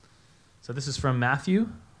So this is from Matthew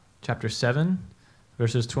chapter 7,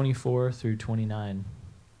 verses 24 through 29.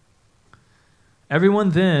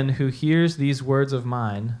 Everyone then who hears these words of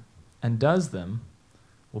mine and does them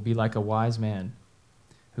will be like a wise man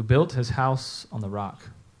who built his house on the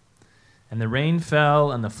rock. And the rain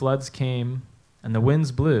fell, and the floods came, and the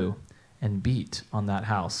winds blew and beat on that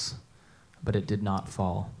house, but it did not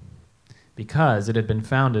fall, because it had been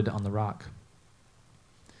founded on the rock.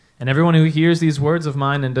 And everyone who hears these words of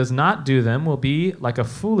mine and does not do them will be like a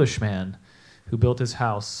foolish man who built his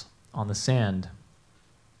house on the sand.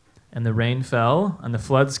 And the rain fell, and the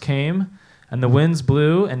floods came, and the winds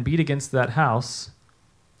blew and beat against that house,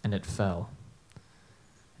 and it fell.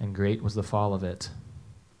 And great was the fall of it.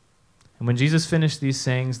 And when Jesus finished these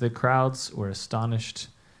sayings, the crowds were astonished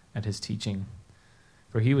at his teaching,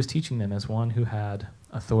 for he was teaching them as one who had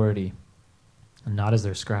authority, and not as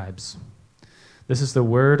their scribes. This is the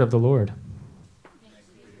word of the Lord.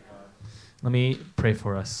 Let me pray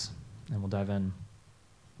for us, and we'll dive in.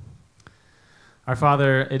 Our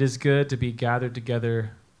Father, it is good to be gathered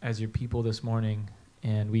together as your people this morning,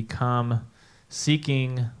 and we come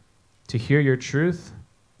seeking to hear your truth.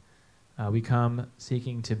 We come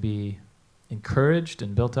seeking to be encouraged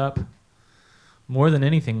and built up. More than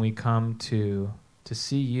anything, we come to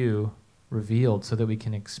see you revealed so that we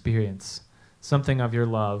can experience something of your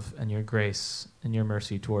love and your grace and your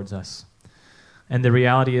mercy towards us. And the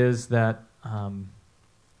reality is that in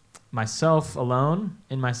myself alone,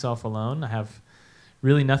 I have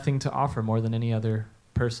really nothing to offer more than any other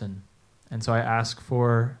person. And so I ask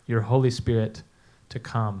for your Holy Spirit to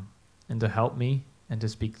come and to help me and to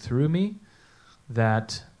speak through me,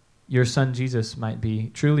 that your Son Jesus might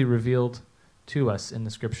be truly revealed to us in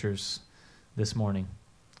the Scriptures this morning.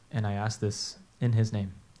 And I ask this in his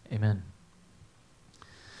name. Amen.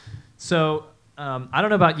 So I don't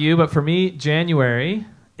know about you, but for me, January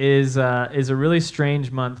is a really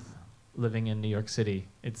strange month living in New York City.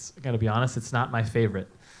 It's, I gotta be honest, it's not my favorite.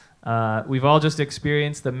 We've all just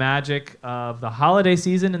experienced the magic of the holiday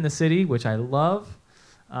season in the city, which I love.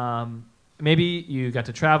 Maybe you got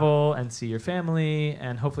to travel and see your family,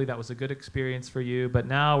 and hopefully that was a good experience for you, but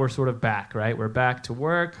now we're sort of back, right? We're back to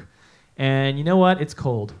work, and you know what? It's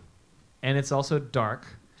cold, and it's also dark,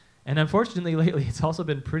 and unfortunately lately it's also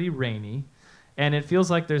been pretty rainy, and it feels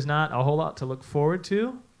like there's not a whole lot to look forward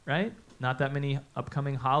to, right? Not that many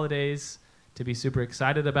upcoming holidays to be super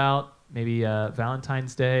excited about. Maybe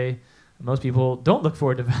Valentine's Day. Most people don't look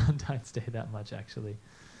forward to Valentine's Day that much, actually.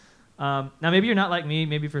 Now, maybe you're not like me.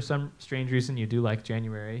 Maybe for some strange reason you do like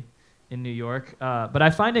January in New York. But I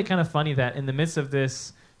find it kind of funny that in the midst of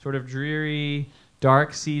this sort of dreary,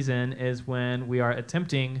 dark season is when we are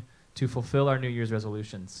attempting to fulfill our New Year's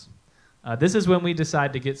resolutions. This is when we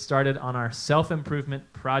decide to get started on our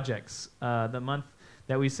self-improvement projects. The month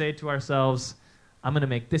that we say to ourselves, I'm going to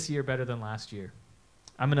make this year better than last year.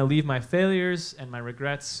 I'm going to leave my failures and my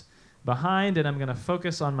regrets behind, and I'm going to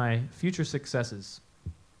focus on my future successes.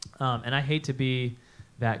 And I hate to be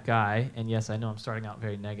that guy, and yes, I know I'm starting out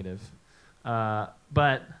very negative,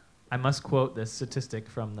 but I must quote this statistic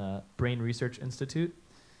from the Brain Research Institute,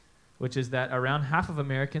 which is that around half of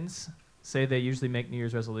Americans say they usually make New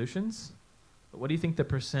Year's resolutions. But what do you think the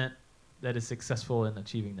percent that is successful in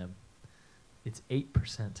achieving them? It's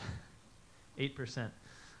 8%. 8%.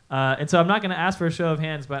 And so I'm not going to ask for a show of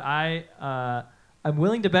hands, but I'm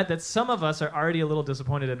willing to bet that some of us are already a little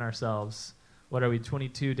disappointed in ourselves. What are we,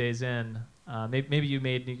 22 days in? Maybe you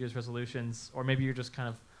made New Year's resolutions, or maybe you're just kind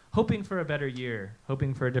of hoping for a better year,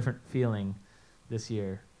 hoping for a different feeling this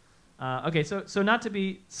year. Okay, so not to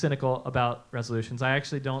be cynical about resolutions, I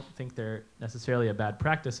actually don't think they're necessarily a bad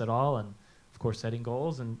practice at all, and of course setting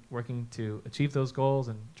goals and working to achieve those goals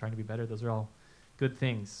and trying to be better, those are all good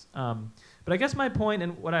things. But I guess my point,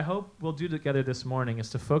 and what I hope we'll do together this morning, is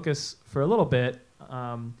to focus for a little bit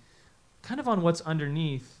kind of on what's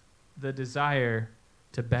underneath the desire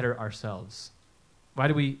to better ourselves. Why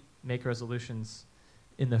do we make resolutions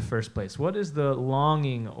in the first place? What is the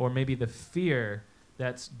longing or maybe the fear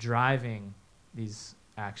that's driving these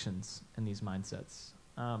actions and these mindsets?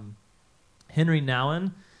 Henry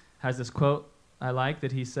Nouwen has this quote I like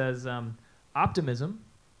that he says, optimism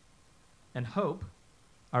and hope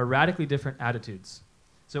are radically different attitudes.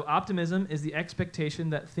 So optimism is the expectation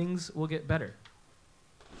that things will get better.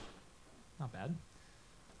 Not bad.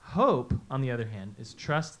 Hope, on the other hand, is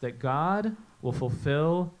trust that God will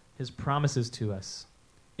fulfill his promises to us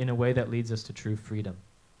in a way that leads us to true freedom.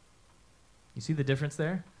 You see the difference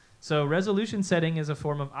there? So resolution setting is a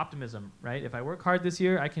form of optimism, right? If I work hard this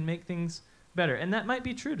year, I can make things better. And that might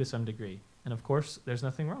be true to some degree. And of course, there's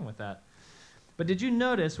nothing wrong with that. But did you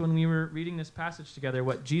notice when we were reading this passage together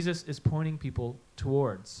what Jesus is pointing people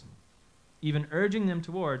towards, even urging them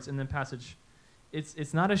towards in the passage?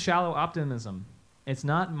 It's not a shallow optimism. It's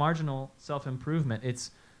not marginal self-improvement. It's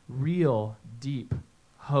real, deep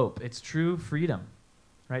hope. It's true freedom,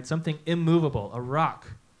 right? Something immovable, a rock,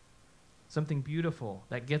 something beautiful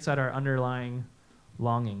that gets at our underlying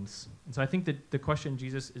longings. And so I think that the question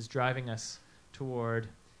Jesus is driving us toward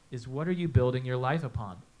is, what are you building your life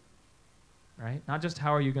upon, right? Not just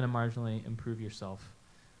how are you going to marginally improve yourself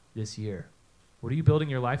this year. What are you building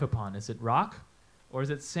your life upon? Is it rock or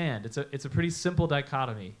is it sand? It's a pretty simple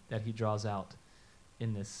dichotomy that he draws out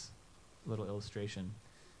in this little illustration.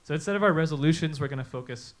 So instead of our resolutions, we're going to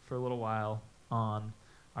focus for a little while on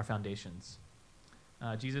our foundations.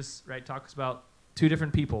 Jesus, right, talks about two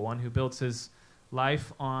different people, one who builds his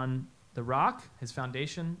life on the rock, his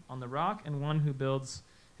foundation on the rock, and one who builds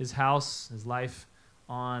his house, his life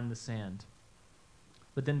on the sand.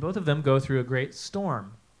 But then both of them go through a great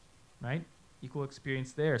storm, right? Equal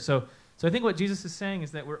experience there. So I think what Jesus is saying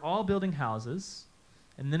is that we're all building houses,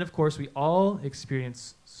 and then, of course, we all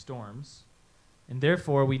experience storms, and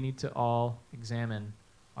therefore we need to all examine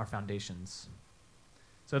our foundations.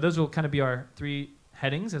 So those will kind of be our three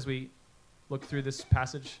headings as we look through this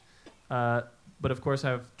passage. But, of course,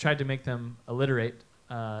 I've tried to make them alliterate.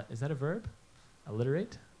 Is that a verb?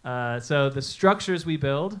 Alliterate? So the structures we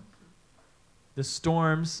build, the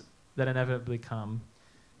storms that inevitably come,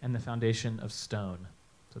 and the foundation of stone.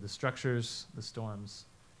 So the structures, the storms,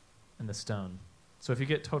 and the stone. So if you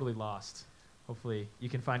get totally lost, hopefully you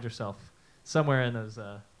can find yourself somewhere in those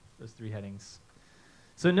three headings.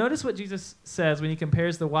 So notice what Jesus says when he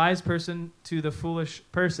compares the wise person to the foolish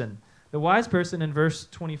person. The wise person in verse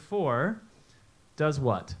 24 does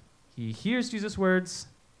what? He hears Jesus' words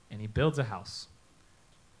and he builds a house.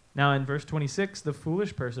 Now in verse 26, the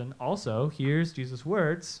foolish person also hears Jesus'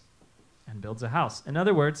 words and builds a house. In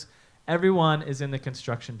other words, everyone is in the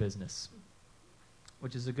construction business,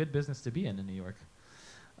 which is a good business to be in New York.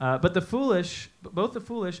 But both the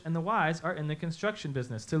foolish and the wise are in the construction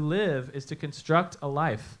business. To live is to construct a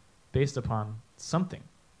life based upon something,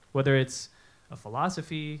 whether it's a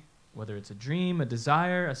philosophy, whether it's a dream, a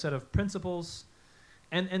desire, a set of principles.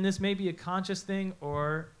 And this may be a conscious thing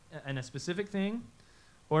and a specific thing,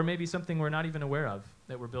 or maybe something we're not even aware of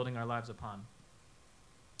that we're building our lives upon.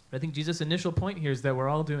 But I think Jesus' initial point here is that we're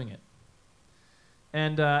all doing it.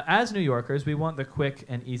 And as New Yorkers, we want the quick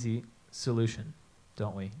and easy solution,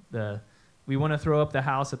 don't we? We want to throw up the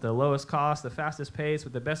house at the lowest cost, the fastest pace,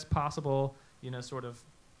 with the best possible, sort of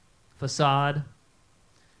facade.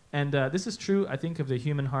 And this is true, I think, of the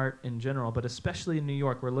human heart in general, but especially in New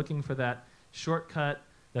York, we're looking for that shortcut,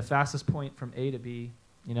 the fastest point from A to B.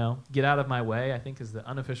 Get out of my way, I think, is the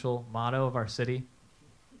unofficial motto of our city.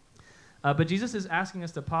 But Jesus is asking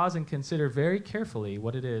us to pause and consider very carefully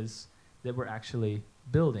what it is that we're actually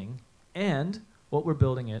building and what we're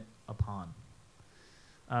building it upon.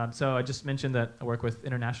 So I just mentioned that I work with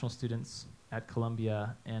international students at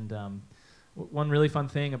Columbia, and one really fun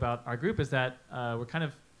thing about our group is that we're kind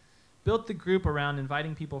of built the group around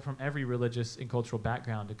inviting people from every religious and cultural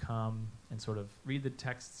background to come and sort of read the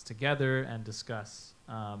texts together and discuss.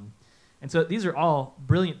 And so these are all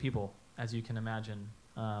brilliant people, as you can imagine.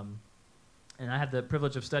 And I had the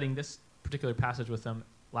privilege of studying this particular passage with them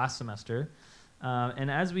last semester. And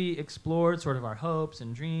as we explored sort of our hopes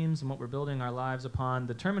and dreams and what we're building our lives upon,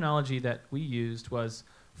 the terminology that we used was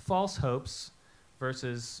false hopes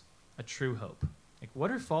versus a true hope. Like,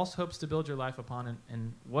 what are false hopes to build your life upon,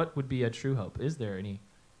 and what would be a true hope? Is there any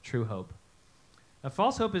true hope? A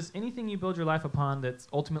false hope is anything you build your life upon that's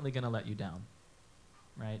ultimately going to let you down,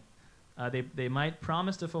 right? They might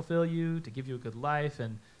promise to fulfill you, to give you a good life,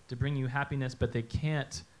 and to bring you happiness, but they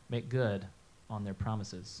can't make good on their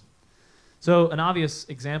promises. So an obvious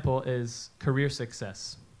example is career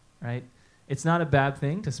success, right? It's not a bad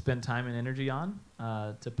thing to spend time and energy on,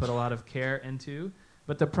 to put a lot of care into.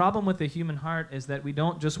 But the problem with the human heart is that we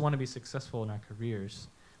don't just want to be successful in our careers.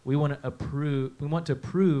 We want to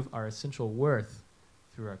prove our essential worth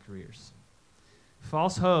through our careers.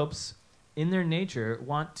 False hopes, in their nature,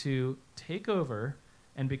 want to take over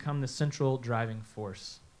and become the central driving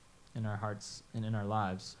force in our hearts and in our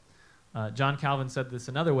lives. John Calvin said this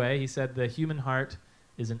another way. He said the human heart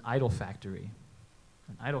is an idol factory.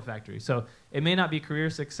 An idol factory. So it may not be career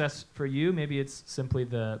success for you. Maybe it's simply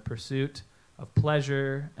the pursuit of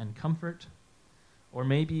pleasure and comfort. Or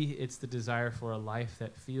maybe it's the desire for a life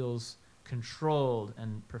that feels controlled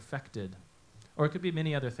and perfected. Or it could be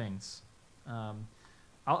many other things.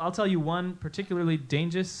 I'll tell you one particularly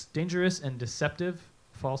dangerous and deceptive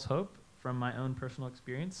false hope from my own personal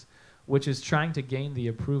experience. which is trying to gain the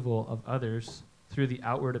approval of others through the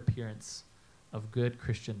outward appearance of good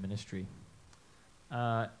Christian ministry.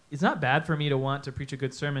 It's not bad for me to want to preach a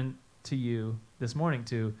good sermon to you this morning,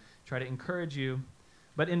 to try to encourage you.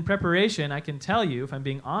 But in preparation, I can tell you, if I'm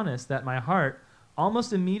being honest, that my heart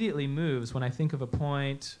almost immediately moves when I think of a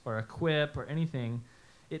point or a quip or anything.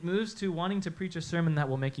 It moves to wanting to preach a sermon that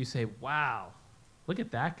will make you say, wow, look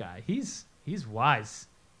at that guy. He's wise.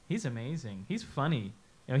 He's amazing. He's funny.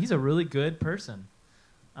 He's a really good person.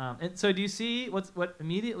 And so do you see what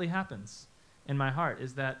immediately happens in my heart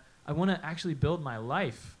is that I want to actually build my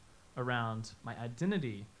life around my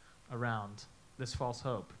identity, around this false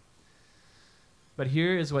hope. But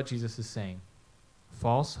here is what Jesus is saying.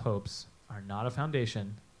 False hopes are not a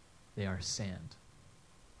foundation. They are sand.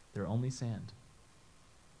 They're only sand.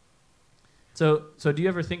 So do you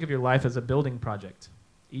ever think of your life as a building project?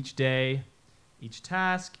 Each day, each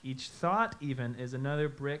task, each thought even is another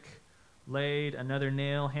brick laid, another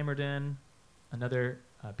nail hammered in, another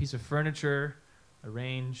piece of furniture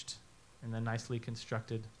arranged in a nicely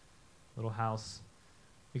constructed little house.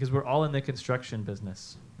 Because we're all in the construction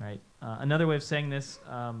business, right? Another way of saying this,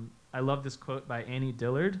 I love this quote by Annie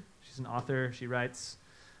Dillard. She's an author. She writes,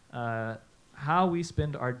 how we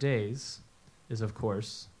spend our days is, of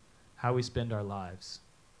course, how we spend our lives.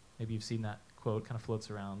 Maybe you've seen that quote, kind of floats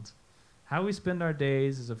around. How we spend our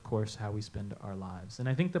days is, of course, how we spend our lives. And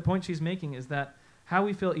I think the point she's making is that how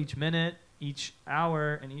we feel each minute, each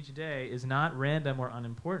hour, and each day is not random or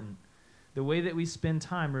unimportant. The way that we spend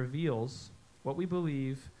time reveals what we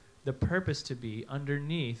believe the purpose to be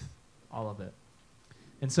underneath all of it.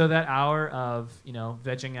 And so that hour of,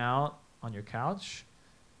 vegging out on your couch,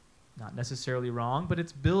 not necessarily wrong, but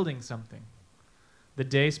it's building something. The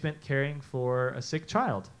day spent caring for a sick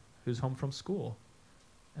child who's home from school,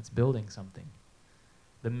 that's building something.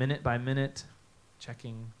 The minute by minute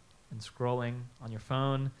checking and scrolling on your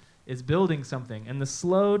phone is building something. And the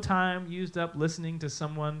slow time used up listening to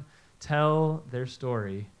someone tell their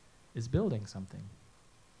story is building something.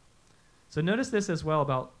 So notice this as well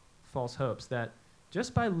about false hopes, that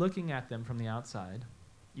just by looking at them from the outside,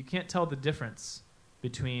 you can't tell the difference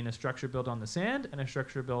between a structure built on the sand and a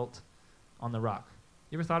structure built on the rock.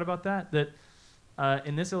 You ever thought about that? That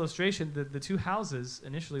in this illustration, the two houses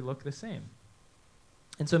initially look the same.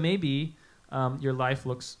 And so maybe your life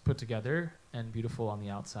looks put together and beautiful on the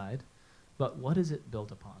outside, but what is it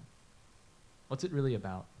built upon? What's it really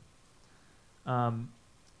about?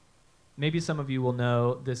 Maybe some of you will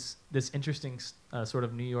know this interesting sort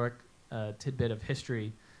of New York tidbit of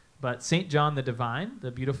history, but St. John the Divine,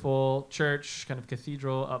 the beautiful church, kind of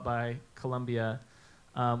cathedral up by Columbia,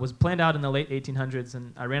 was planned out in the late 1800s,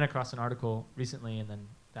 and I ran across an article recently, and then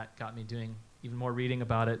that got me doing even more reading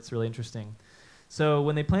about it. It's really interesting. So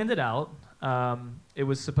when they planned it out, it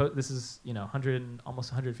was supposed. This is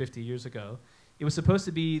almost 150 years ago. It was supposed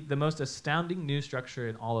to be the most astounding new structure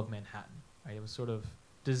in all of Manhattan. Right? It was sort of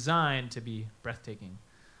designed to be breathtaking.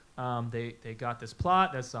 They got this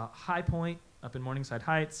plot. That's a high point up in Morningside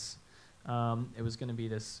Heights. It was going to be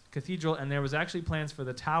this cathedral, and there was actually plans for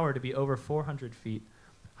the tower to be over 400 feet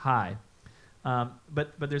high.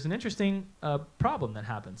 But there's an interesting problem that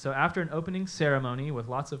happened. So after an opening ceremony with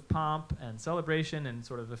lots of pomp and celebration and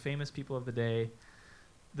sort of the famous people of the day,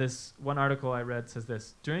 this one article I read says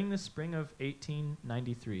this: during the spring of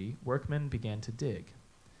 1893, workmen began to dig.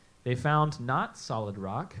 They found not solid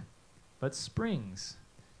rock, but springs,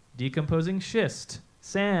 decomposing schist,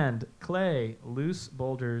 sand, clay, loose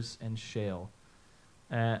boulders, and shale.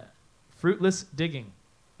 Fruitless digging,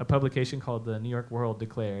 a publication called the New York World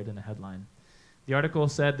declared in a headline. The article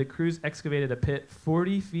said the crews excavated a pit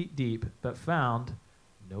 40 feet deep, but found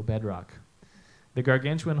no bedrock. The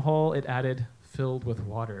gargantuan hole, it added, filled with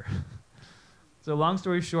water. So long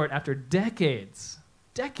story short, after decades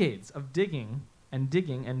of digging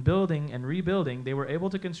and building and rebuilding, they were able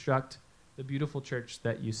to construct the beautiful church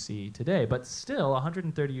that you see today. But still,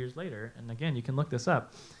 130 years later, and again, you can look this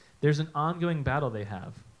up, there's an ongoing battle they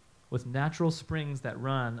have with natural springs that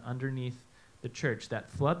run underneath the church, that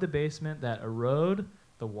flood the basement, that erode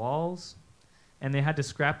the walls, and they had to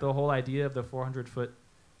scrap the whole idea of the 400-foot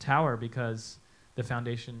tower because the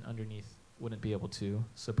foundation underneath wouldn't be able to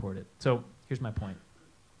support it. So here's my point.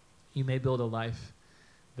 You may build a life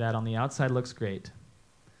that on the outside looks great.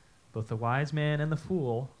 Both the wise man and the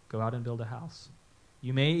fool go out and build a house.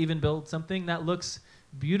 You may even build something that looks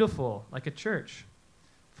beautiful, like a church,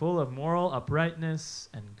 full of moral uprightness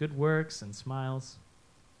and good works and smiles.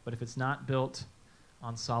 But if it's not built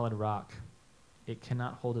on solid rock, it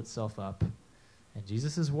cannot hold itself up. And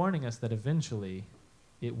Jesus is warning us that eventually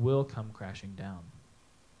it will come crashing down.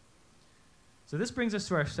 So this brings us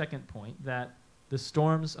to our second point, that the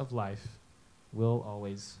storms of life will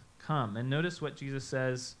always come. And notice what Jesus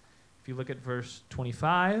says. If you look at verse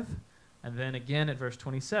 25, and then again at verse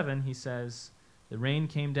 27, he says, the rain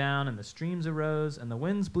came down, and the streams arose, and the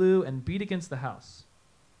winds blew and beat against the house.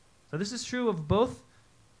 So this is true of both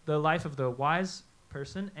the life of the wise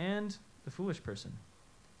person and the foolish person.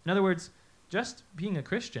 In other words, just being a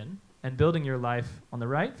Christian and building your life on the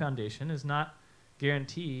right foundation is not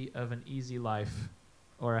guarantee of an easy life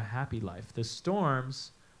or a happy life. The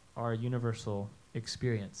storms are a universal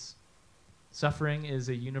experience. Suffering is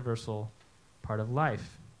a universal part of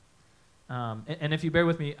life. And if you bear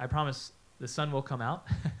with me, I promise the sun will come out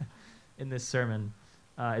in this sermon.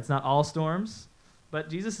 It's not all storms, but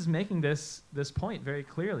Jesus is making this point very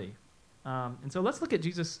clearly. And so let's look at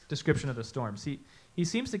Jesus' description of the storms. He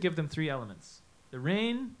seems to give them three elements: the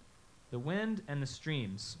rain, the wind, and the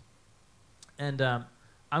streams. And I'm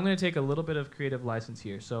going to take a little bit of creative license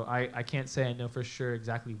here. So I can't say I know for sure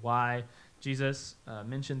exactly why Jesus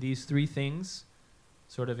mentioned these three things,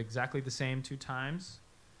 sort of exactly the same two times.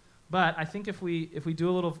 But I think if we do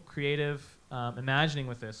a little creative imagining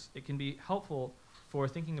with this, it can be helpful for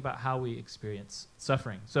thinking about how we experience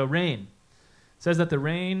suffering. So rain. It says that the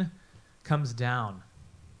rain comes down.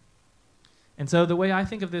 And so the way I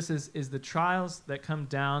think of this is the trials that come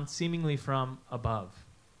down seemingly from above.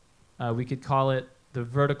 We could call it the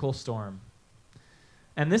vertical storm.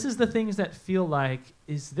 And this is the things that feel like,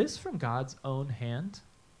 is this from God's own hand?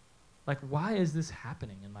 Like, why is this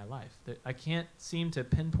happening in my life? I can't seem to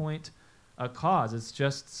pinpoint a cause. It's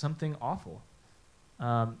just something awful.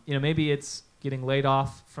 Maybe it's getting laid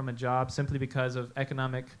off from a job simply because of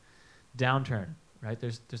economic downturn, right?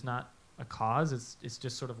 There's not a cause. It's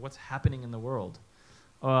just sort of what's happening in the world.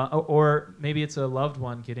 Or maybe it's a loved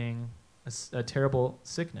one getting a terrible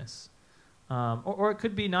sickness. Or it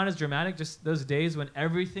could be not as dramatic, just those days when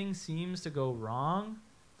everything seems to go wrong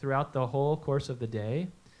throughout the whole course of the day.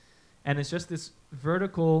 And it's just this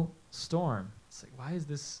vertical storm. It's like, why is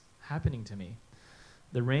this happening to me?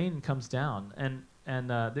 The rain comes down. And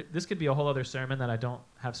this could be a whole other sermon that I don't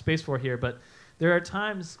have space for here, but there are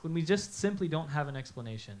times when we just simply don't have an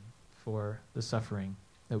explanation for the suffering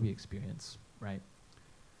that we experience, right?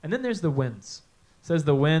 And then there's the winds. It says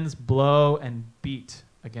the winds blow and beat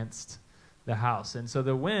against the house. And so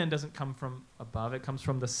the wind doesn't come from above, it comes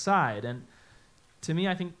from the side. And to me,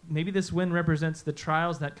 I think maybe this wind represents the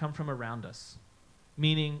trials that come from around us,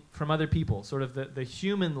 meaning from other people, sort of the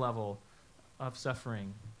human level of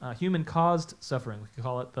suffering, human-caused suffering. We could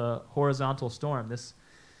call it the horizontal storm. This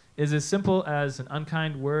is as simple as an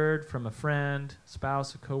unkind word from a friend,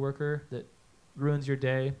 spouse, a coworker that ruins your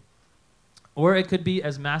day. Or it could be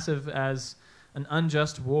as massive as an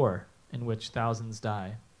unjust war in which thousands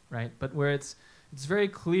die, right? But where it's very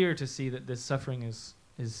clear to see that this suffering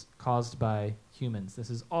is caused by humans. This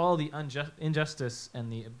is all the injustice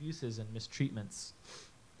and the abuses and mistreatments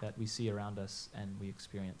that we see around us and we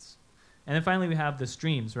experience. And then finally we have the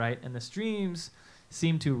streams, right? And the streams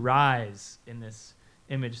seem to rise in this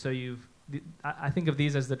image. So I think of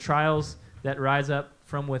these as the trials that rise up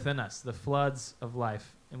from within us, the floods of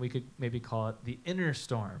life. And we could maybe call it the inner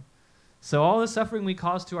storm. So all the suffering we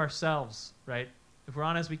cause to ourselves, right? If we're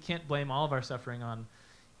honest, we can't blame all of our suffering on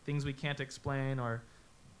things we can't explain or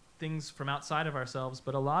things from outside of ourselves,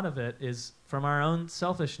 but a lot of it is from our own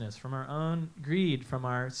selfishness, from our own greed, from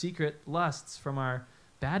our secret lusts, from our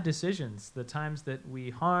bad decisions, the times that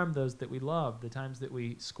we harm those that we love, the times that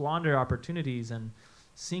we squander opportunities and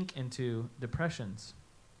sink into depressions.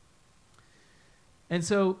 And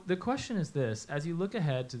so the question is this: as you look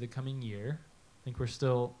ahead to the coming year, I think we're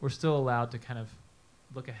still allowed to kind of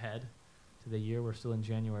look ahead to the year. We're still in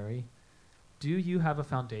January. Do you have a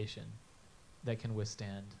foundation that can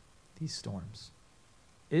withstand these storms?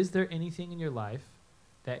 Is there anything in your life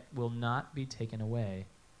that will not be taken away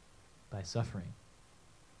by suffering?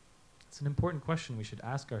 It's an important question we should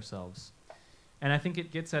ask ourselves. And I think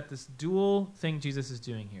it gets at this dual thing Jesus is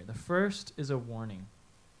doing here. The first is a warning.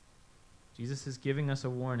 Jesus is giving us a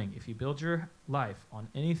warning. If you build your life on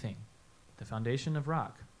anything, the foundation of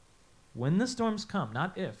rock, when the storms come,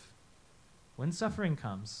 not if, when suffering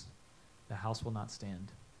comes, the house will not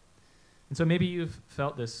stand. And so maybe you've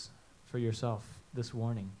felt this for yourself, this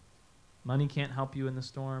warning. Money can't help you in the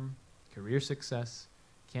storm. Career success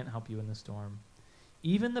can't help you in the storm.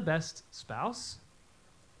 Even the best spouse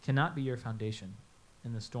cannot be your foundation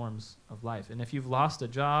in the storms of life. And if you've lost a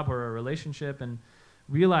job or a relationship and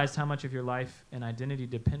realized how much of your life and identity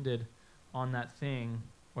depended on that thing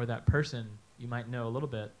or that person, you might know a little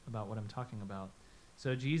bit about what I'm talking about.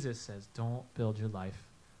 So Jesus says, don't build your life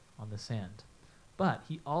on the sand. But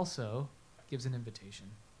he also gives an invitation.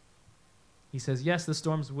 He says, yes, the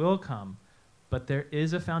storms will come, but there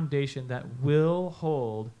is a foundation that will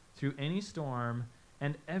hold through any storm,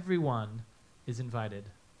 and everyone is invited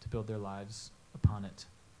to build their lives upon it.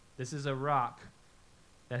 This is a rock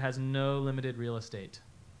that has no limited real estate,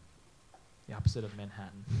 the opposite of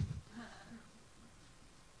Manhattan.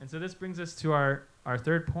 And so this brings us to our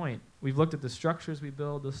third point. We've looked at the structures we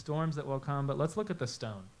build, the storms that will come, but let's look at the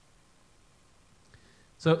stone.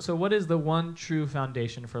 So what is the one true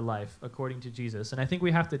foundation for life according to Jesus? And I think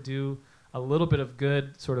we have to do a little bit of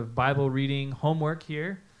good sort of Bible reading homework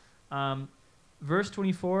here. Verse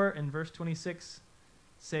 24 and verse 26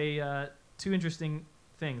 say two interesting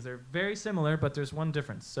things. They're very similar, but there's one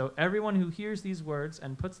difference. So everyone who hears these words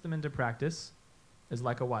and puts them into practice is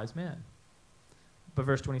like a wise man. But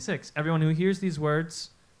verse 26, everyone who hears these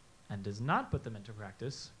words and does not put them into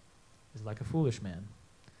practice is like a foolish man.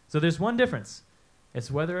 So there's one difference. It's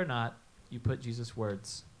whether or not you put Jesus'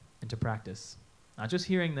 words into practice. Not just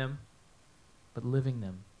hearing them, but living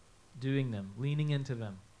them, doing them, leaning into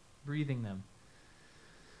them, breathing them.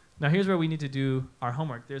 Now here's where we need to do our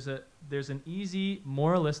homework. There's an easy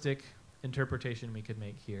moralistic interpretation we could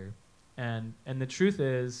make here. And the truth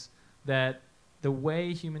is that the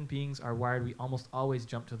way human beings are wired, we almost always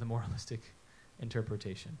jump to the moralistic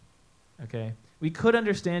interpretation. Okay? We could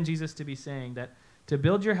understand Jesus to be saying that to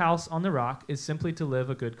build your house on the rock is simply to live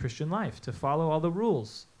a good Christian life, to follow all the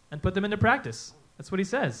rules and put them into practice. That's what he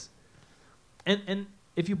says. And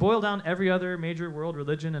if you boil down every other major world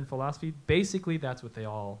religion and philosophy, basically that's what they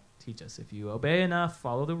all teach us. If you obey enough,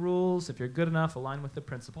 follow the rules, if you're good enough, align with the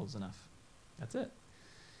principles enough. That's it.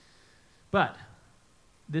 But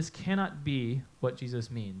this cannot be what Jesus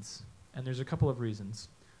means, and there's a couple of reasons.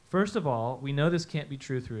 First of all, we know this can't be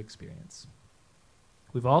true through experience.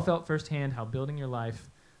 We've all felt firsthand how building your life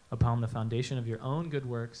upon the foundation of your own good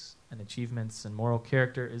works and achievements and moral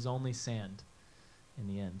character is only sand in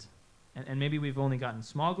the end. And maybe we've only gotten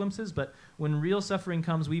small glimpses, but when real suffering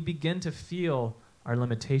comes, we begin to feel our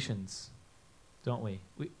limitations, don't we?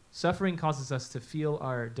 Suffering causes us to feel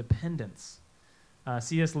our dependence.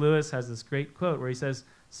 C.S. Lewis has this great quote where he says,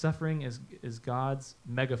 suffering is God's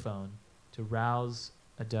megaphone to rouse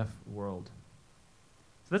a deaf world.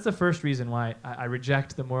 So that's the first reason why I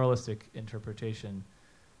reject the moralistic interpretation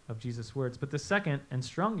of Jesus' words. But the second and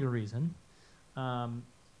stronger reason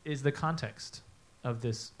is the context of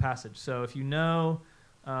this passage. So if you know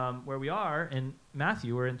where we are in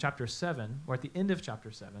Matthew, we're in chapter 7. We're at the end of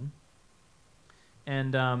chapter 7.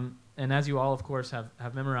 And as you all, of course,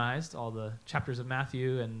 have memorized all the chapters of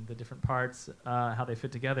Matthew and the different parts, how they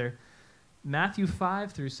fit together, Matthew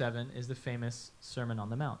 5 through 7 is the famous Sermon on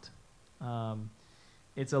the Mount.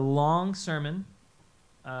 It's a long sermon,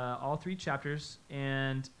 all 3 chapters,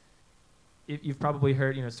 and you've probably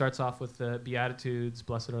heard, it starts off with the Beatitudes,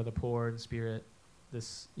 blessed are the poor in spirit.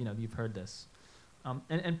 This, you've heard this.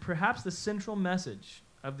 And perhaps the central message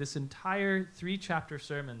of this entire 3-chapter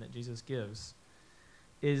sermon that Jesus gives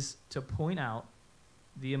is to point out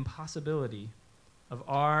the impossibility of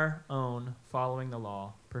our own following the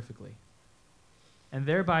law perfectly, and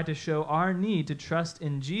thereby to show our need to trust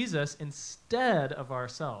in Jesus instead of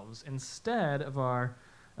ourselves, instead of our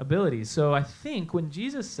abilities. So I think when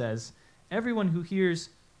Jesus says, everyone who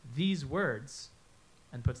hears these words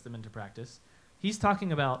and puts them into practice, he's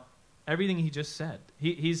talking about everything he just said.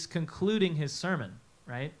 He's concluding his sermon,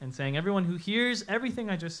 right? And saying, everyone who hears everything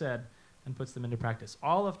I just said and puts them into practice.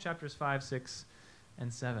 All of chapters 5, 6,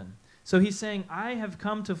 and 7. So he's saying, I have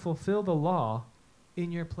come to fulfill the law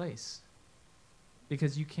in your place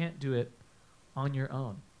because you can't do it on your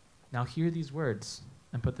own. Now hear these words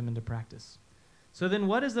and put them into practice. So then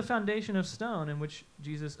what is the foundation of stone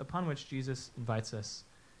upon which Jesus invites us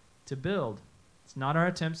to build? It's not our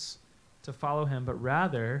attempts to follow him, but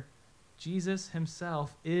rather Jesus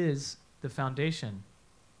himself is the foundation.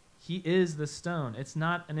 He is the stone. It's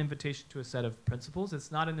not an invitation to a set of principles.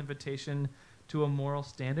 It's not an invitation to a moral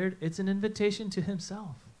standard. It's an invitation to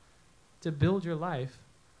himself, to build your life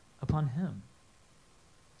upon him.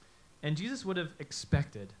 And Jesus would have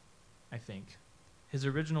expected, I think, his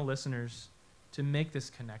original listeners to make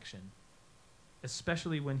this connection,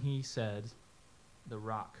 especially when he said, the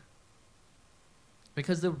rock.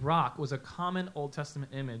 Because the rock was a common Old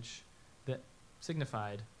Testament image that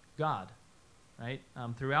signified God, right?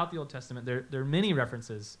 Throughout the Old Testament, there are many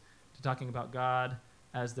references to talking about God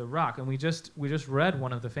as the rock. And we just read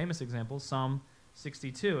one of the famous examples, Psalm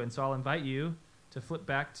 62. And so I'll invite you to flip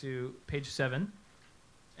back to page 7,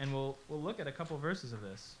 and we'll look at a couple verses of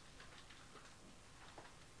this.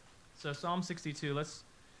 So Psalm 62, let's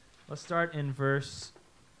start in verse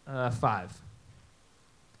 5.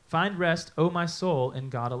 Find rest, O my soul, in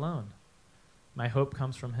God alone. My hope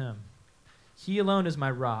comes from him. He alone is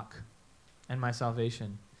my rock and my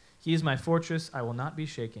salvation. He is my fortress, I will not be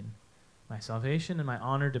shaken. My salvation and my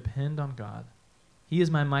honor depend on God. He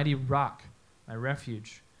is my mighty rock, my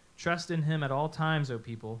refuge. Trust in him at all times, O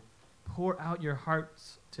people. Pour out your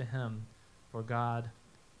hearts to him, for God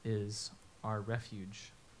is our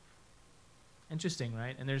refuge. Interesting,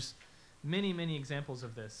 right? And there's many, many examples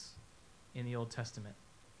of this in the Old Testament.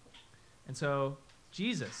 And so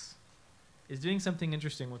Jesus is doing something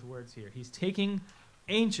interesting with words here. He's taking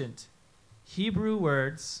ancient Hebrew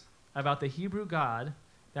words about the Hebrew God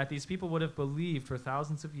that these people would have believed for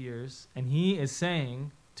thousands of years, and he is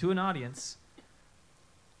saying to an audience,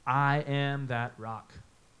 I am that rock.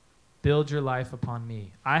 Build your life upon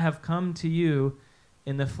me. I have come to you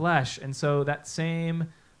in the flesh. And so that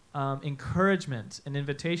same encouragement and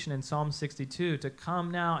invitation in Psalm 62 to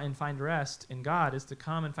come now and find rest in God is to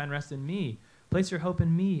come and find rest in me. Place your hope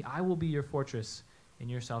in me. I will be your fortress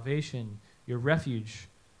and your salvation, your refuge.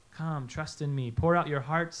 Come, trust in me. Pour out your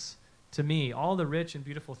hearts to me. All the rich and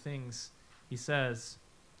beautiful things he says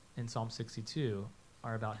in Psalm 62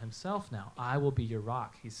 are about himself now. I will be your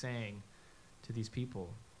rock, he's saying to these people.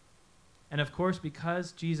 And of course,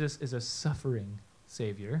 because Jesus is a suffering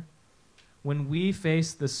Savior, when we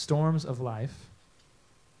face the storms of life,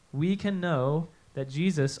 we can know that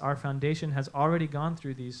Jesus, our foundation, has already gone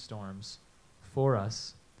through these storms for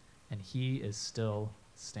us, and he is still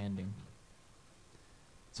standing.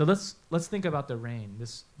 So let's think about the rain,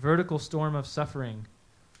 this vertical storm of suffering.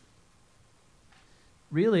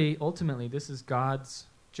 Really, ultimately, this is God's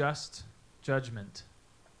just judgment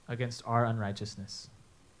against our unrighteousness.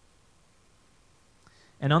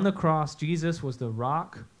 And on the cross, Jesus was the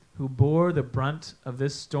rock who bore the brunt of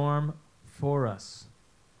this storm for us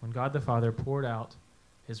when God the Father poured out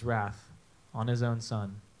his wrath on his own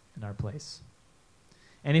Son in our place.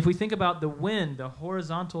 And if we think about the wind, the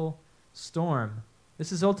horizontal storm,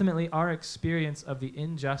 this is ultimately our experience of the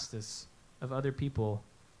injustice of other people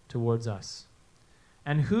towards us.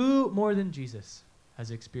 And who more than Jesus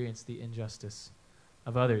has experienced the injustice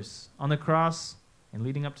of others? On the cross and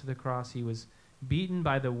leading up to the cross, he was beaten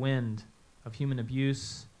by the wind of human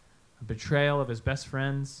abuse, a betrayal of his best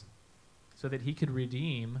friends, so that he could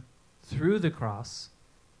redeem, through the cross,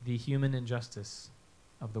 the human injustice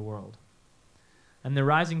of the world. And the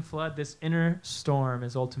rising flood, this inner storm,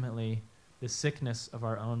 is ultimately the sickness of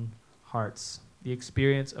our own hearts, the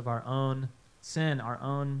experience of our own sin, our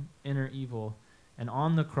own inner evil. And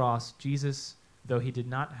on the cross, Jesus, though he did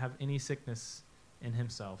not have any sickness in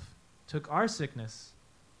himself, took our sickness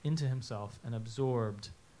into himself and absorbed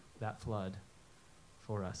that flood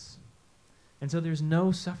for us. And so there's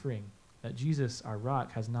no suffering that Jesus, our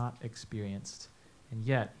rock, has not experienced. And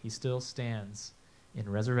yet he still stands in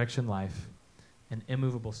resurrection life, an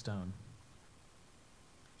immovable stone.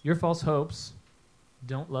 Your false hopes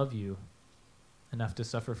don't love you enough to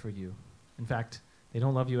suffer for you. In fact, they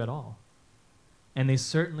don't love you at all. And they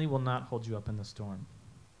certainly will not hold you up in the storm.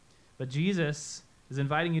 But Jesus is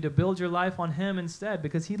inviting you to build your life on him instead,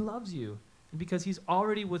 because he loves you and because he's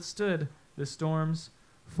already withstood the storms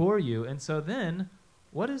for you. And so then,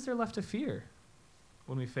 what is there left to fear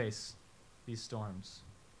when we face these storms?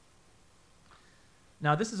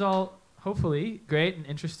 Now, this is all hopefully great and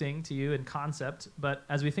interesting to you in concept, but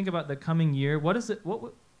as we think about the coming year,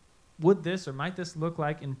 what would this or might this look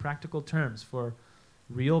like in practical terms for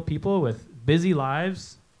real people with busy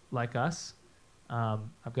lives like us?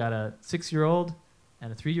 I've got a 6-year-old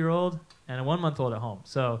and a 3-year-old and a 1-month-old at home.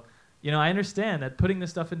 So, I understand that putting this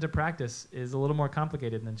stuff into practice is a little more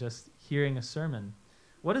complicated than just hearing a sermon.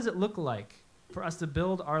 What does it look like for us to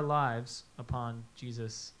build our lives upon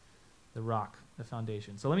Jesus, the rock, the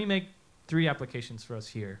foundation? So let me make 3 applications for us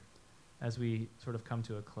here as we sort of come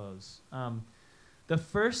to a close. The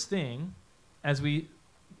first thing, as we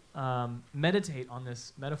meditate on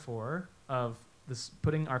this metaphor of this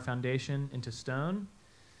putting our foundation into stone,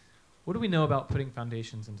 what do we know about putting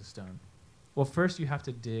foundations into stone? Well, first you have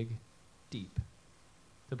to dig deep.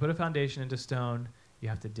 To put a foundation into stone, you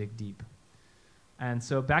have to dig deep. And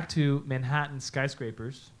so back to Manhattan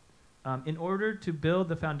skyscrapers. In order to build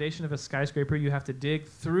the foundation of a skyscraper, you have to dig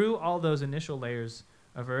through all those initial layers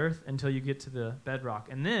of earth until you get to the bedrock.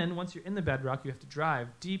 And then, once you're in the bedrock, you have to drive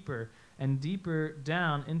deeper and deeper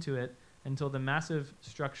down into it until the massive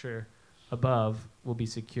structure above will be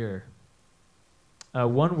secure.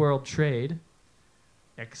 One World Trade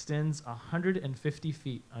extends 150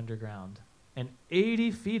 feet underground, and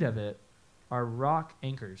 80 feet of it are rock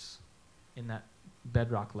anchors in that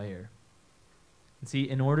bedrock layer. And see,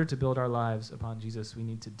 in order to build our lives upon Jesus, we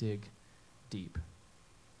need to dig deep.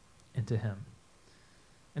 into him.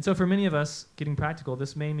 And so for many of us, getting practical,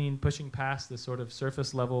 this may mean pushing past the sort of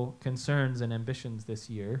surface level concerns and ambitions this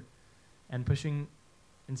year and pushing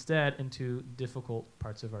instead into difficult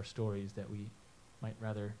parts of our stories that we might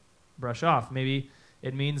rather brush off. Maybe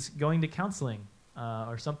it means going to counseling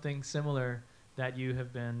or something similar that you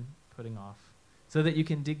have been putting off so that you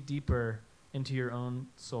can dig deeper into your own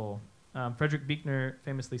soul. Frederick Buechner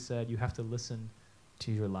famously said, you have to listen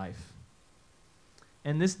to your life.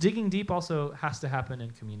 And this digging deep also has to happen in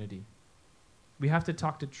community. We have to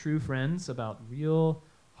talk to true friends about real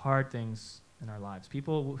hard things in our lives.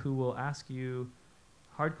 People who will ask you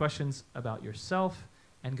hard questions about yourself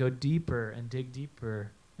and go deeper and dig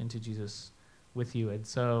deeper into Jesus with you. And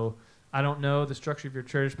so I don't know the structure of your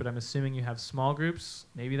church, but I'm assuming you have small groups.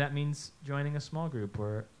 Maybe that means joining a small group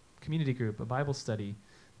or community group, a Bible study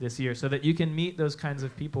this year, so that you can meet those kinds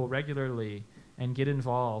of people regularly and get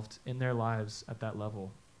involved in their lives at that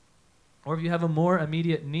level. Or if you have a more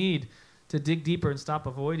immediate need to dig deeper and stop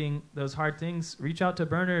avoiding those hard things, reach out to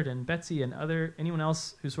Bernard and Betsy and anyone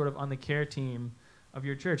else who's sort of on the care team of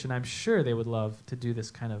your church, and I'm sure they would love to do this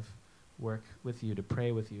kind of work with you, to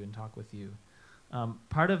pray with you and talk with you.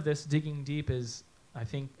 Part of this digging deep is, I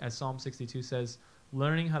think, as Psalm 62 says,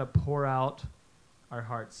 learning how to pour out our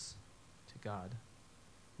hearts to God,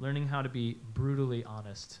 learning how to be brutally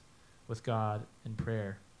honest with God in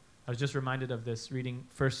prayer. I was just reminded of this reading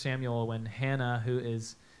 1 Samuel when Hannah, who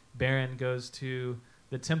is barren, goes to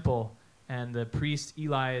the temple and the priest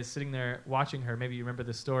Eli is sitting there watching her. Maybe you remember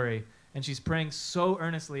the story. And she's praying so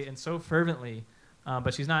earnestly and so fervently,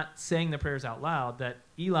 but she's not saying the prayers out loud, that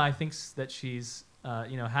Eli thinks that she's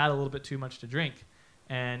had a little bit too much to drink.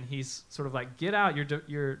 And he's sort of like, get out,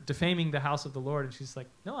 you're defaming the house of the Lord. And she's like,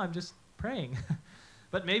 no, I'm just praying.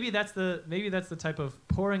 But maybe that's the type of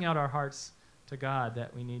pouring out our hearts to God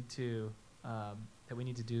that we need to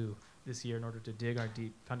do this year in order to dig our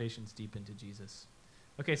foundations deep into Jesus.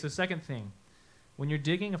 Okay, so second thing, when you're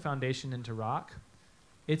digging a foundation into rock,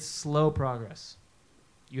 it's slow progress.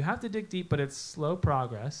 You have to dig deep, but it's slow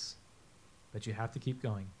progress. But you have to keep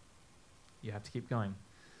going. You have to keep going.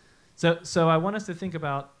 So I want us to think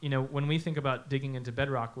about, when we think about digging into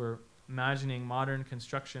bedrock, we're imagining modern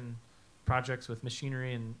construction projects with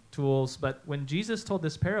machinery and tools. But when Jesus told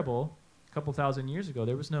this parable a couple thousand years ago,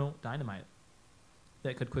 there was no dynamite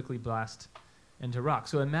that could quickly blast into rock.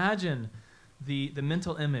 So imagine the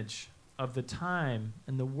mental image of the time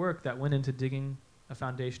and the work that went into digging a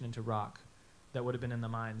foundation into rock that would have been in the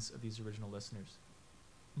minds of these original listeners.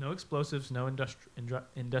 No explosives, no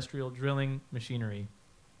industrial drilling machinery.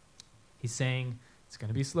 He's saying it's going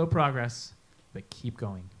to be slow progress, but keep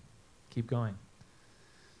going. Keep going.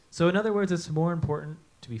 So in other words, it's more important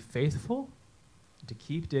to be faithful, to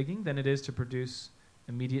keep digging, than it is to produce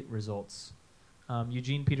immediate results.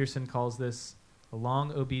 Eugene Peterson calls this a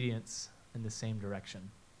long obedience in the same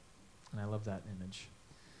direction. And I love that image.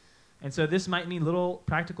 And so this might mean little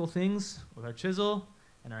practical things with our chisel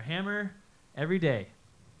and our hammer every day,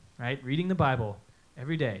 right? Reading the Bible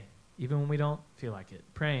every day, even when we don't feel like it.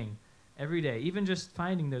 Praying every day, even just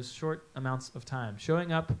finding those short amounts of time.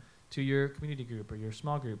 Showing up to your community group or your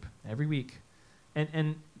small group every week.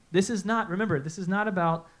 And this is not, remember, this is not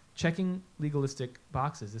about checking legalistic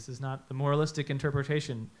boxes. This is not the moralistic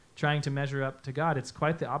interpretation trying to measure up to God. It's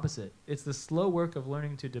quite the opposite. It's the slow work of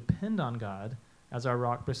learning to depend on God as our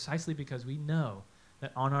rock, precisely because we know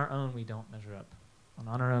that on our own we don't measure up.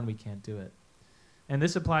 On our own we can't do it. And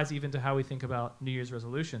this applies even to how we think about New Year's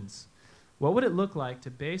resolutions. What would it look like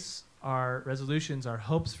to base our resolutions, our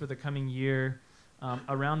hopes for the coming year,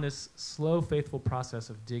 around this slow, faithful process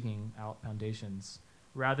of digging out foundations,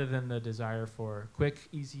 rather than the desire for quick,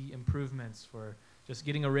 easy improvements, for just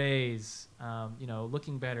getting a raise,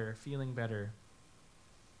 looking better, feeling better?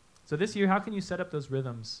 So this year, how can you set up those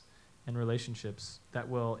rhythms and relationships that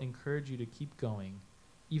will encourage you to keep going,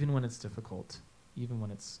 even when it's difficult, even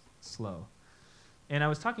when it's slow? And I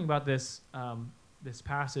was talking about this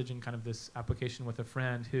passage and kind of this application with a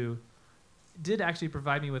friend who did actually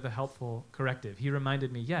provide me with a helpful corrective. He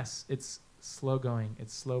reminded me, yes, it's slow going,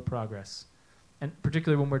 it's slow progress, and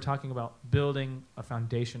particularly when we're talking about building a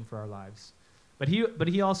foundation for our lives. But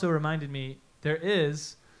he also reminded me there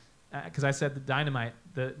is, because I said the dynamite,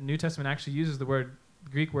 the New Testament actually uses the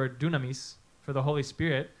Greek word dunamis for the Holy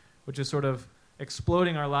Spirit, which is sort of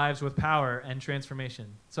exploding our lives with power and transformation.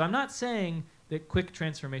 So I'm not saying that quick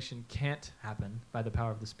transformation can't happen by the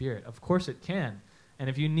power of the Spirit. Of course it can. And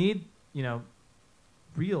if you need,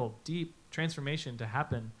 real deep transformation to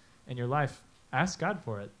happen in your life, ask God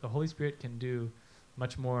for it. The Holy Spirit can do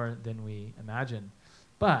much more than we imagine.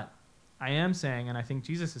 But I am saying, and I think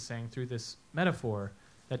Jesus is saying through this metaphor,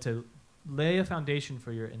 that to lay a foundation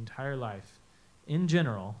for your entire life, in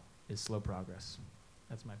general, is slow progress.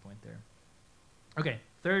 That's my point there. Okay,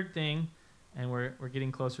 third thing, and we're getting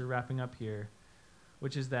closer to wrapping up here,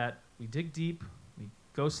 which is that we dig deep, we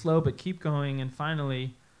go slow but keep going, and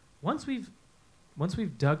finally, once we've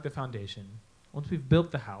dug the foundation, once we've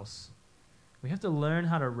built the house, we have to learn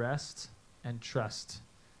how to rest and trust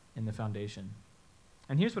in the foundation.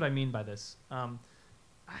 And here's what I mean by this.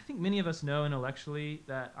 I think many of us know intellectually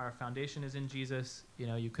that our foundation is in Jesus. You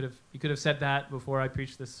know, you could have said that before I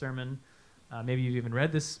preached this sermon. Maybe you've even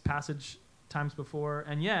read this passage times before.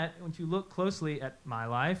 And yet, when you look closely at my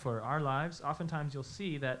life or our lives, oftentimes you'll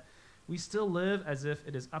see that we still live as if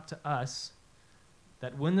it is up to us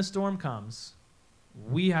that when the storm comes,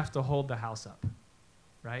 we have to hold the house up,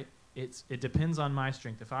 right? It depends on my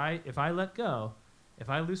strength. If I let go, if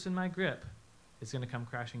I loosen my grip, it's going to come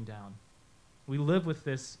crashing down. We live with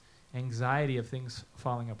this anxiety of things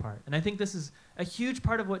falling apart. And I think this is a huge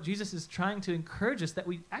part of what Jesus is trying to encourage us that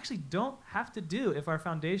we actually don't have to do if our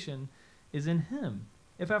foundation is in him.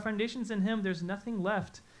 If our foundation's in him, there's nothing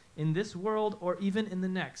left in this world or even in the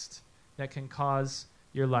next that can cause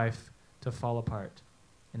your life to fall apart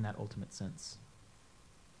in that ultimate sense.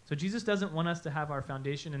 So Jesus doesn't want us to have our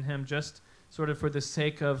foundation in him just sort of for the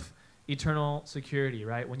sake of eternal security,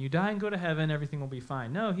 right? When you die and go to heaven, everything will be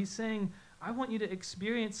fine. No, he's saying, I want you to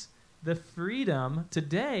experience the freedom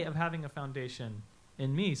today of having a foundation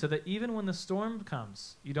in me so that even when the storm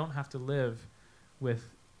comes, you don't have to live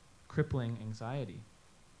with crippling anxiety.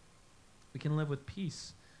 We can live with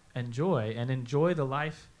peace and joy and enjoy the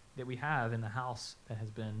life that we have in the house that has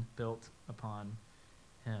been built upon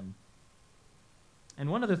him. And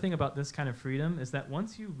one other thing about this kind of freedom is that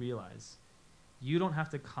once you realize you don't have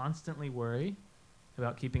to constantly worry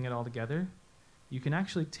about keeping it all together, you can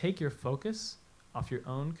actually take your focus off your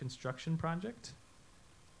own construction project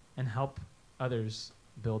and help others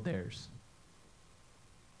build theirs.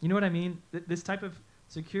 You know what I mean? This type of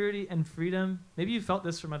security and freedom, maybe you felt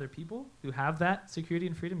this from other people who have that security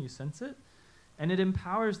and freedom, you sense it, and it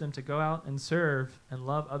empowers them to go out and serve and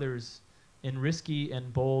love others in risky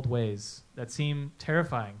and bold ways that seem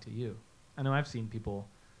terrifying to you. I know I've seen people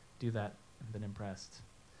do that and been impressed.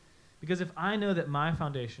 Because if I know that my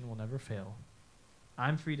foundation will never fail,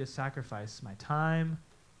 I'm free to sacrifice my time,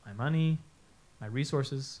 my money, my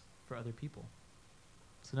resources for other people.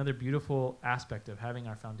 It's another beautiful aspect of having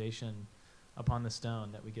our foundation upon the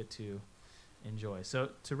stone that we get to enjoy. So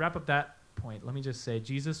to wrap up that point, let me just say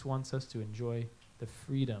Jesus wants us to enjoy the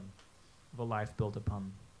freedom of a life built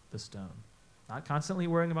upon the stone. Not constantly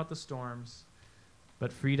worrying about the storms,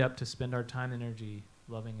 but freed up to spend our time and energy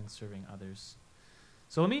loving and serving others.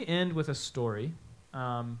 So let me end with a story.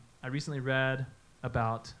 I recently read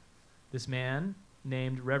about this man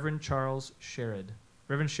named Reverend Charles Sherrod.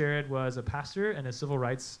 Reverend Sherrod was a pastor and a civil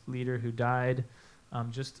rights leader who died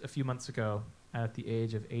just a few months ago at the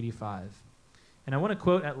age of 85. And I want to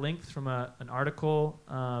quote at length from an article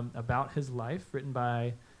about his life written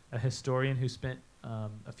by a historian who spent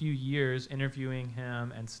a few years interviewing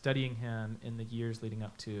him and studying him in the years leading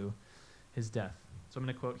up to his death. So I'm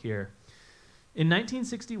going to quote here. In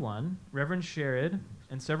 1961, Reverend Sherrod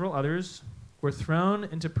and several others were thrown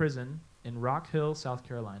into prison in Rock Hill, South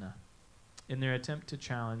Carolina, in their attempt to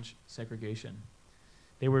challenge segregation.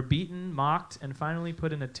 They were beaten, mocked, and finally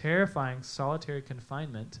put in a terrifying solitary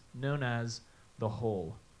confinement known as the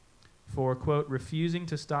Hole for, quote, refusing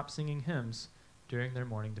to stop singing hymns during their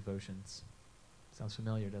morning devotions. Sounds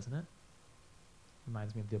familiar, doesn't it?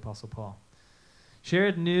 Reminds me of the Apostle Paul.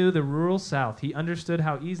 Sherrod knew the rural South. He understood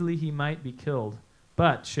how easily he might be killed.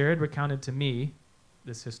 But Sherrod recounted to me,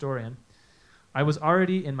 this historian, I was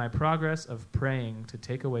already in my progress of praying to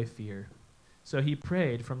take away fear. So he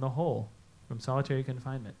prayed from the hole, from solitary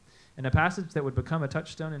confinement. And a passage that would become a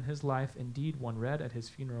touchstone in his life, indeed one read at his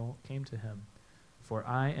funeral, came to him. For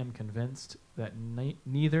I am convinced that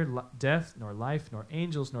neither death, nor life, nor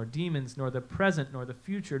angels, nor demons, nor the present, nor the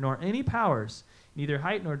future, nor any powers, neither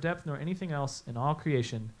height nor depth, nor anything else in all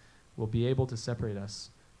creation will be able to separate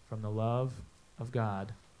us from the love of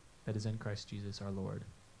God that is in Christ Jesus our Lord.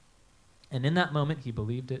 And in that moment, he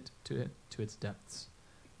believed it to its depths.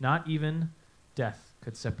 Not even death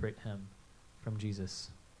could separate him from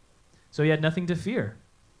Jesus. So he had nothing to fear.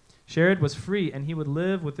 Sherrod was free, and he would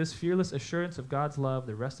live with this fearless assurance of God's love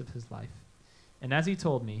the rest of his life. And as he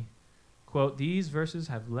told me, quote, these verses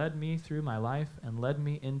have led me through my life and led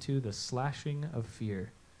me into the slashing of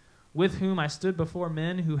fear, with whom I stood before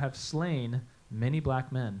men who have slain many black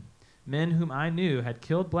men, men whom I knew had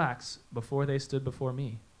killed blacks before they stood before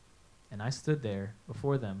me. And I stood there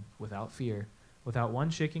before them without fear, without one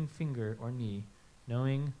shaking finger or knee,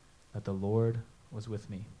 knowing that the Lord was with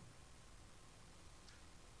me.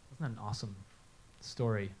 Isn't that an awesome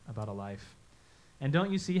story about a life? And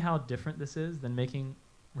don't you see how different this is than making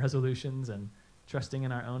resolutions and trusting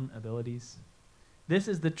in our own abilities? This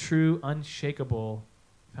is the true, unshakable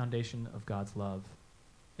foundation of God's love.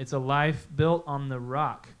 It's a life built on the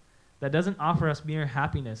rock that doesn't offer us mere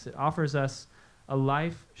happiness. It offers us a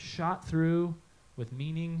life shot through with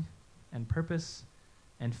meaning and purpose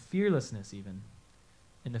and fearlessness, even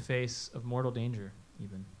in the face of mortal danger,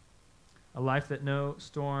 even. A life that no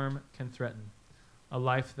storm can threaten. A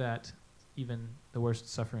life that even the worst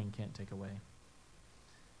suffering can't take away.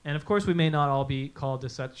 And of course, we may not all be called to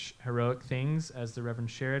such heroic things as the Reverend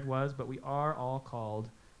Sherrod was, but we are all called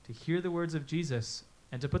to hear the words of Jesus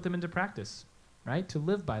and to put them into practice, right? To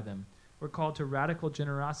live by them. We're called to radical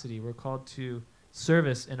generosity. We're called to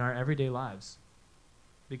service in our everyday lives.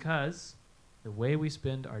 Because the way we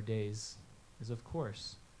spend our days is, of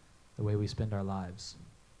course, the way we spend our lives.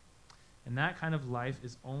 And that kind of life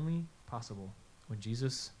is only possible when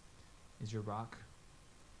Jesus is your rock,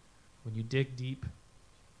 when you dig deep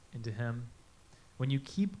into him, when you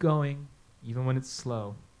keep going even when it's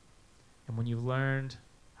slow, and when you've learned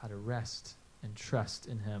how to rest and trust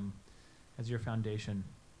in him as your foundation.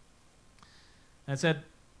 And it said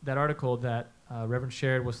that article that Reverend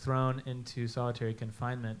Sherrod was thrown into solitary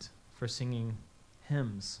confinement for singing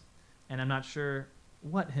hymns. And I'm not sure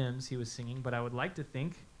what hymns he was singing, but I would like to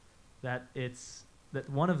think that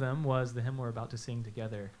one of them was the hymn we're about to sing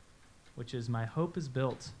together, which is "My hope is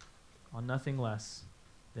built on nothing less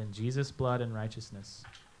than Jesus' blood and righteousness.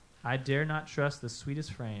 I dare not trust the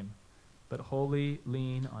sweetest frame, but wholly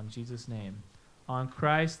lean on Jesus' name. On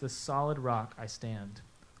Christ, the solid rock, I stand.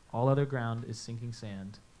 All other ground is sinking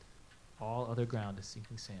sand. All other ground is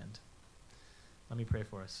sinking sand." Let me pray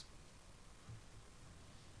for us.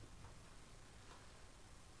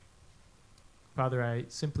 Father, I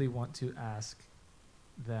simply want to ask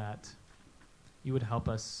that you would help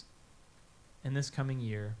us in this coming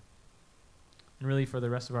year, and really for the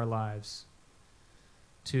rest of our lives,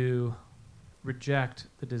 to reject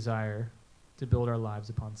the desire to build our lives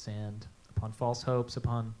upon sand, upon false hopes,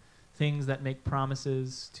 upon things that make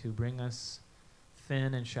promises to bring us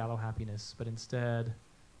thin and shallow happiness, but instead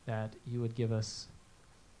that you would give us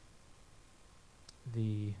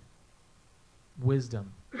the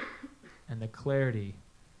wisdom and the clarity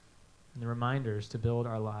and the reminders to build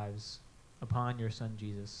our lives upon your Son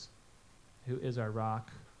Jesus, who is our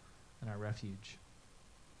rock and our refuge.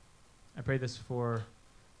 I pray this for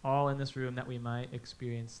all in this room, that we might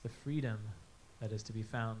experience the freedom that is to be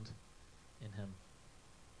found in him.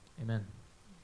 Amen.